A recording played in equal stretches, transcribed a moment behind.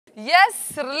Yes,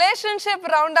 relationship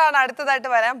round ആണ് അടുത്തതായിട്ട്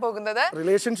വരാൻ പോകുന്നത്.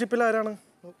 റിലേഷൻഷിപ്പിൽ ആരാണ്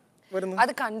വരുന്നത്?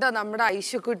 അത് കണ്ടോ നമ്മുടെ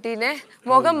ഐഷുക്കുട്ടീനെ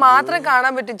മുഖം മാത്രം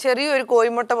കാണാൻ പറ്റും ചെറിയൊരു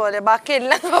കോയിമുട്ട പോലെ ബാക്കി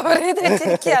എല്ലാം കവർ ചെയ്ത്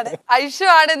വെച്ചിരിക്കുകയാണ്. ഐഷു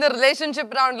ആണ് ഇന്ന്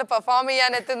റിലേഷൻഷിപ്പ് റൗണ്ടിൽ പെർഫോം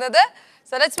ചെയ്യാൻ എത്തുന്നത്.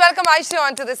 So let's welcome Aishu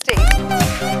onto the stage.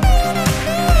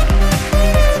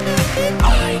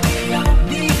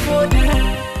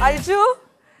 Aishu,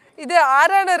 ഇത്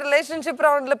ആരാണ് റിലേഷൻഷിപ്പ്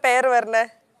റൗണ്ടിൽ പേര് വരുന്നത്?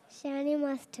 Shani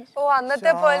Master. ഓ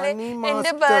അന്നത്തെ പോലെ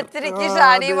എന്റെ ബർത്ത്ഡേക്ക്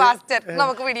ഷാനി മാസ്റ്റർ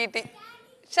നമുക്ക് പിടികിട്ടി.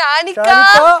 ഷാനിക.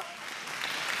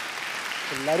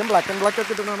 എല്ലാരും ബ്ലാക്ക് ആൻഡ് ബ്ലാക്ക്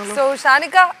ഒക്കെ ഇട്ടാണല്ലോ. സോ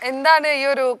ഷാനിക, എന്താണ് ഈ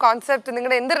ഒരു കോൺസെപ്റ്റ്?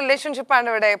 നിങ്ങളുടെ എന്ത് റിലേഷൻഷിപ്പ് ആണ്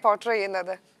ഇവിടെ പോർട്രേ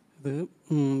ചെയ്യുന്നത്? ഇത്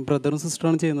ബ്രദറും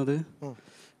സിസ്റ്ററാണ് ചെയ്യുന്നത്.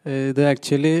 ഇത്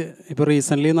ആക്ച്വലി ഇപ്പോൾ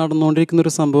റീസെൻ്റ്ലി നടന്നുകൊണ്ടിരിക്കുന്ന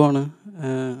ഒരു സംഭവമാണ്.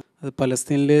 അത്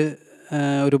പലസ്തീനിൽ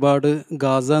ഒരുപാട്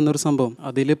ഗാസ എന്നൊരു സംഭവം,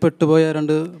 അതിൽ പെട്ടുപോയ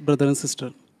രണ്ട് ബ്രദറും സിസ്റ്റർ.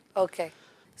 ഓക്കെ,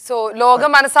 സോ ലോക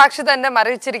മനസാക്ഷി തന്നെ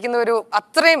മറിച്ചിരിക്കുന്ന ഒരു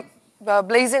അത്രയും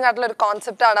ബ്ലേസിംഗ് ആയിട്ടുള്ള ഒരു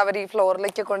കോൺസെപ്റ്റ് ആണ് അവർ ഈ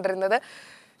ഫ്ലോറിലേക്ക് കൊണ്ടുവരുന്നത്.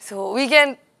 So we can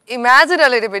imagine a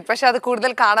little bit, പക്ഷെ അത്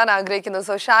കൂടുതൽ കാണാൻ ആഗ്രഹിക്കുന്നു.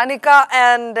 സോ ഷാനിക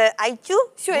ആൻഡ് ഐഷു,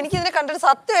 എനിക്ക് ഇതിനെ കണ്ടിട്ട്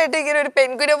സത്യമായിട്ട് ഇങ്ങനെ ഒരു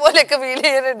പെൺകുനെ പോലെയൊക്കെ ഫീൽ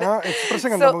ചെയ്യുന്നുണ്ട്.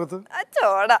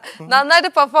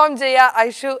 നന്നായിട്ട് പെർഫോം ചെയ്യാ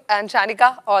Aishu and ഷാനിക.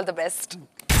 All the best.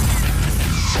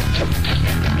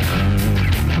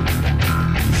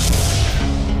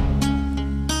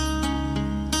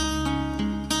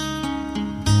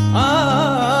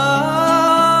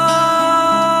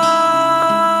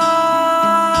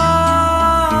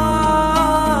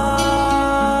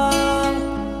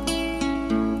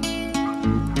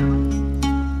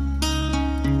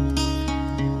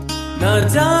 न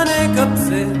जाने कब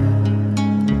से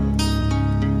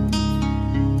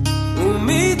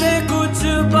उम्मीदें कुछ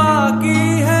बाकी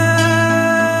है,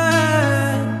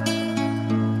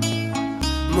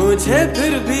 मुझे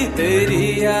फिर भी तेरी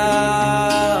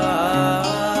याद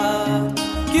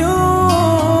क्यों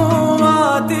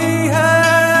आती है,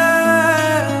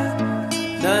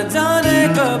 न जाने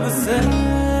कब से.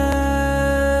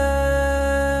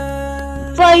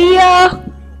 भैया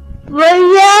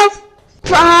भैया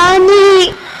पानी.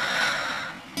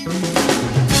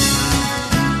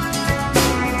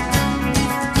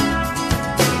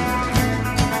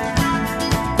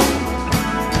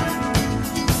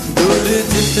 दूर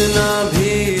जितना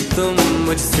भी तुम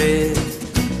मुझसे,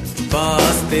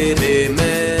 पास तेरे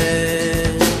में.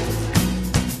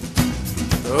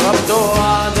 अब तो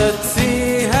आदत सी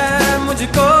है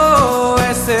मुझको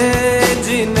ऐसे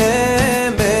जीने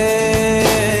में,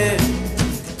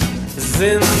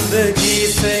 जिंदगी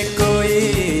से कोई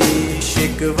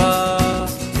शिकवा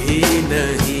भी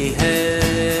नहीं है.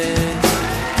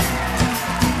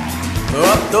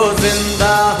 अब तो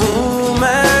जिंदा हूँ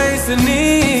मैं इस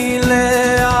नीले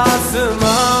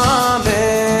आसमां में.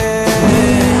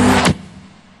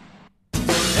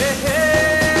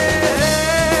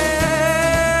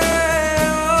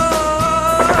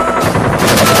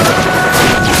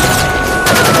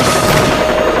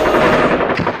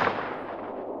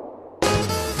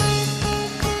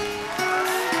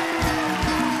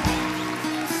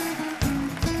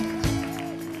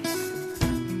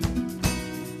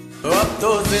 अब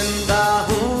तो जिंदा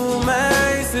हूँ मैं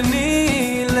इस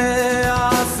नीले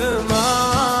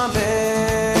आसमां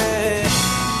में.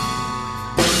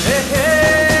 हे हे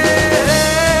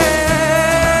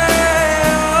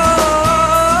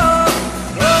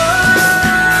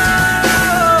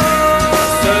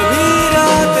सभी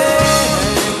रातें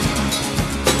हैं,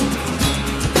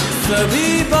 सभी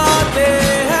बातें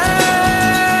हैं,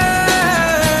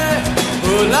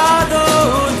 भुला दो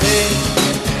उन्हें,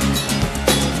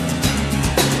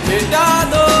 मिटा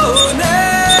दो उन्हें.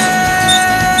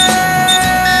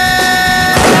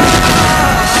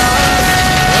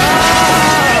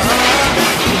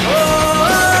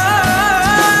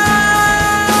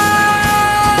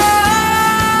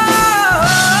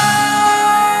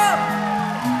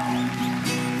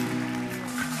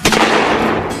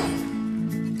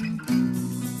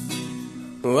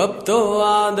 अब तो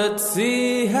आदत सी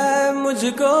है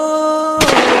मुझको.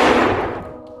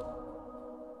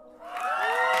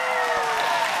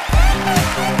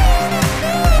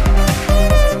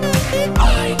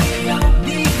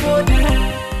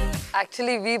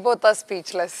 Actually, we both are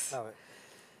speechless.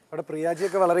 അവിടെ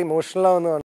പ്രിയാജിയൊക്കെ വളരെ ഇമോഷണൽ ആവുന്നതാണ്.